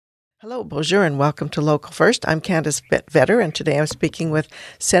Hello, bonjour, and welcome to Local First. I'm Candice Vetter, and today I'm speaking with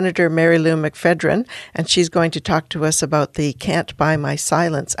Senator Marilou McPhedran, and she's going to talk to us about the Can't Buy My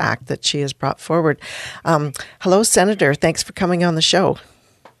Silence Act that she has brought forward. Hello, Senator. Thanks for coming on the show.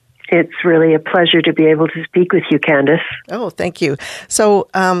 It's really a pleasure to be able to speak with you, Candice. Oh, thank you. So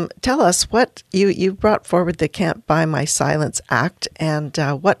tell us what you brought forward the Can't Buy My Silence Act, and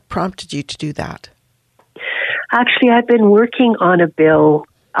what prompted you to do that? Actually, I've been working on a bill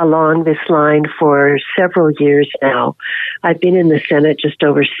along this line for several years now. I've been in the Senate just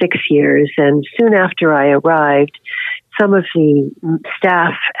over 6 years, and soon after I arrived, some of the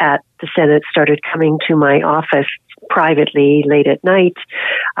staff at the Senate started coming to my office privately late at night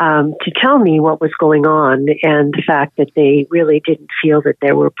to tell me what was going on, and the fact that they really didn't feel that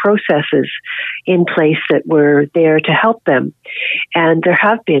there were processes in place that were there to help them. And there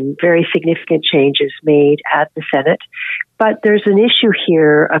have been very significant changes made at the Senate, but there's an issue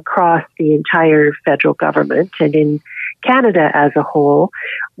here across the entire federal government and in Canada as a whole.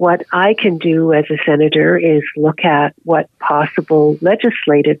 What I can do as a senator is look at what possible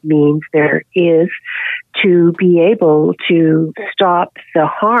legislative means there is to be able to stop the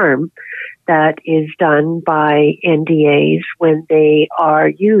harm that is done by NDAs when they are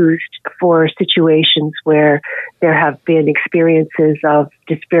used for situations where there have been experiences of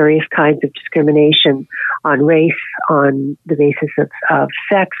just various kinds of discrimination on race, on the basis of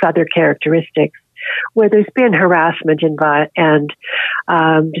sex, other characteristics, where there's been harassment and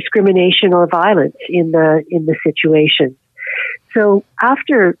discrimination or violence in the situation. So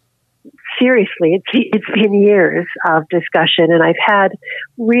seriously, it's been years of discussion, and I've had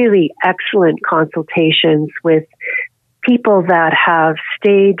really excellent consultations with people that have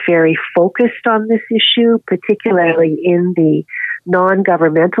stayed very focused on this issue, particularly in the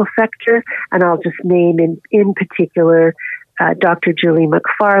non-governmental sector. And I'll just name in particular Dr. Julie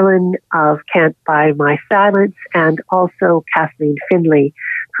McFarlane of Can't Buy My Silence, and also Kathleen Finlay,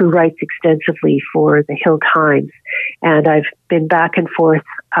 who writes extensively for the Hill Times. And I've been back and forth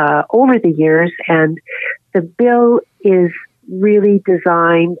over the years, and the bill is really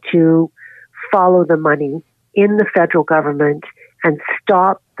designed to follow the money in the federal government and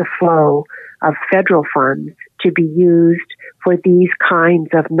stop the flow of federal funds to be used for these kinds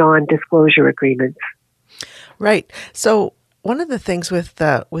of non-disclosure agreements. Right. So one of the things with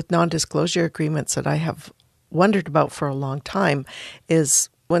non-disclosure agreements that I have wondered about for a long time is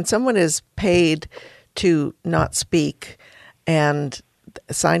when someone is paid to not speak and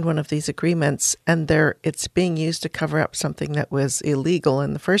signed one of these agreements, and it's being used to cover up something that was illegal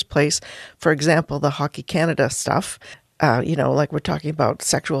in the first place. For example, the Hockey Canada stuff, like we're talking about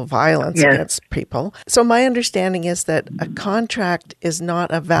sexual violence against people. So my understanding is that a contract is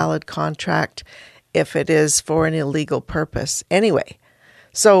not a valid contract if it is for an illegal purpose anyway.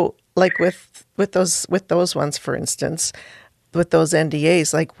 So like with those ones, for instance, with those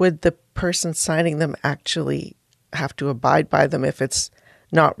NDAs, like would the person signing them actually have to abide by them if it's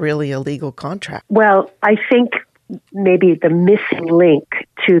not really a legal contract? Well, I think maybe the missing link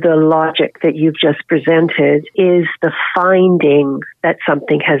to the logic that you've just presented is the finding that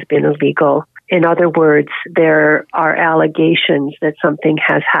something has been illegal. In other words, there are allegations that something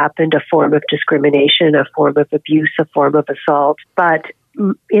has happened, a form of discrimination, a form of abuse, a form of assault. But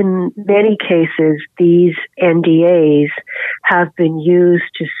in many cases, these NDAs have been used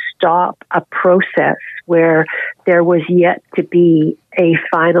to stop a process where there was yet to be a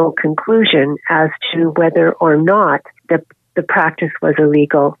final conclusion as to whether or not the practice was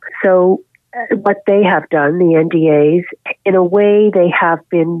illegal. So what they have done, the NDAs, in a way they have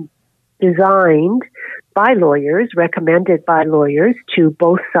been designed by lawyers, recommended by lawyers to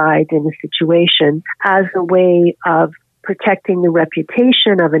both sides in the situation as a way of protecting the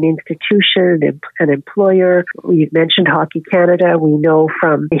reputation of an institution, an employer. We've mentioned Hockey Canada. We know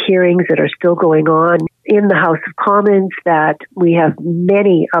from the hearings that are still going on in the House of Commons that we have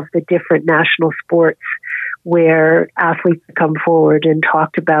many of the different national sports where athletes come forward and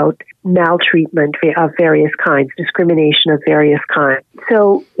talked about maltreatment of various kinds, discrimination of various kinds.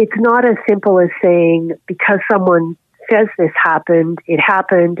 So it's not as simple as saying because someone says this happened, it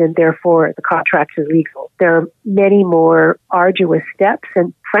happened, and therefore the contract is legal. There are many more arduous steps,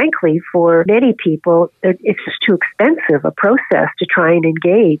 and frankly, for many people, it's just too expensive a process to try and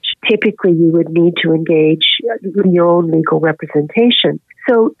engage. Typically, you would need to engage your own legal representation.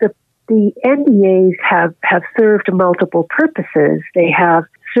 So the NDAs have served multiple purposes. They have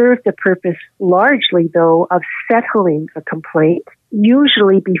served the purpose largely, though, of settling a complaint,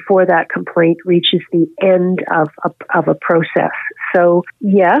 usually before that complaint reaches the end of a process. So,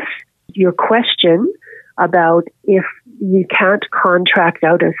 yes, your question about if you can't contract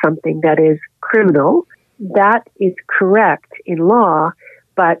out of something that is criminal. That is correct in law,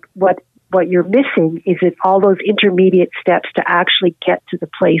 but what you're missing is that all those intermediate steps to actually get to the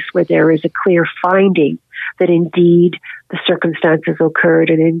place where there is a clear finding that indeed the circumstances occurred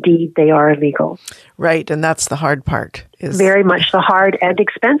and indeed they are illegal. Right, and that's the hard part. Is very much the hard and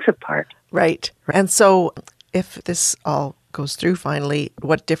expensive part. Right. And so if this all goes through finally,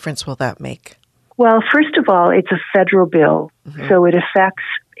 what difference will that make? Well, first of all, it's a federal bill, so it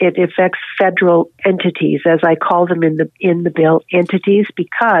affects federal entities, as I call them in the bill, entities,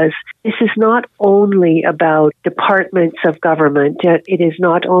 because this is not only about departments of government. It is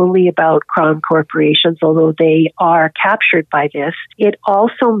not only about crown corporations, although they are captured by this. It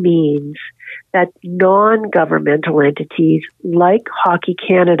also means that non-governmental entities like Hockey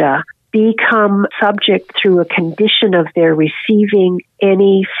Canada become subject through a condition of their receiving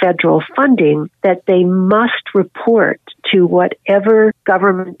any federal funding that they must report to whatever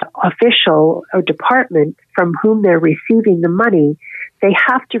government official or department from whom they're receiving the money. They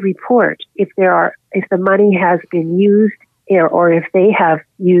have to report if the money has been used or if they have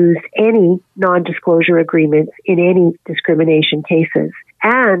used any non-disclosure agreements in any discrimination cases.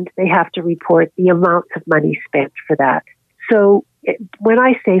 And they have to report the amounts of money spent for that. So when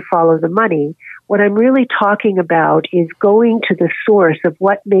I say follow the money, what I'm really talking about is going to the source of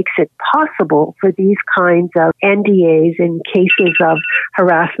what makes it possible for these kinds of NDAs in cases of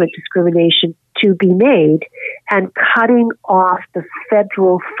harassment, discrimination to be made and cutting off the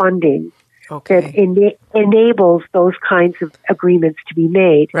federal funding that enables those kinds of agreements to be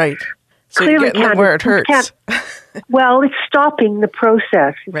made. Right. So Clearly, you're getting where it hurts. Well, it's stopping the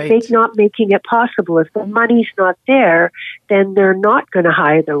process. It's not making it possible. If the money's not there, then they're not going to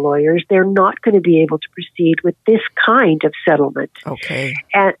hire their lawyers. They're not going to be able to proceed with this kind of settlement. Okay.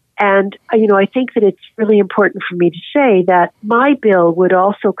 And I think that it's really important for me to say that my bill would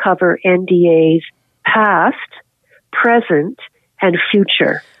also cover NDAs past, present, and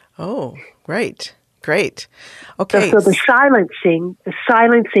future. Oh, right. Great. Okay. So the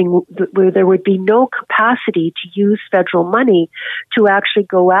silencing where there would be no capacity to use federal money to actually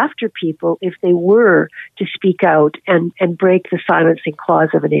go after people if they were to speak out and break the silencing clause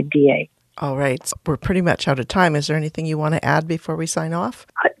of an NDA. All right. So we're pretty much out of time. Is there anything you want to add before we sign off?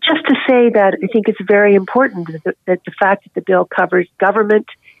 Just to say that I think it's very important that the fact that the bill covers government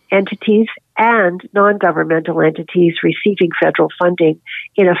entities and non-governmental entities receiving federal funding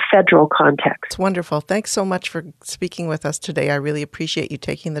in a federal context. It's wonderful. Thanks so much for speaking with us today. I really appreciate you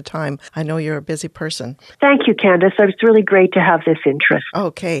taking the time. I know you're a busy person. Thank you, Candice. It's really great to have this interest.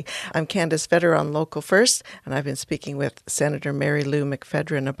 Okay. I'm Candice Vetter on Local First, and I've been speaking with Senator Marilou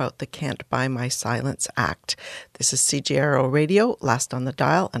McPhedran about the Can't Buy My Silence Act. This is CJRO Radio, last on the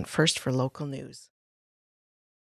dial and first for local news.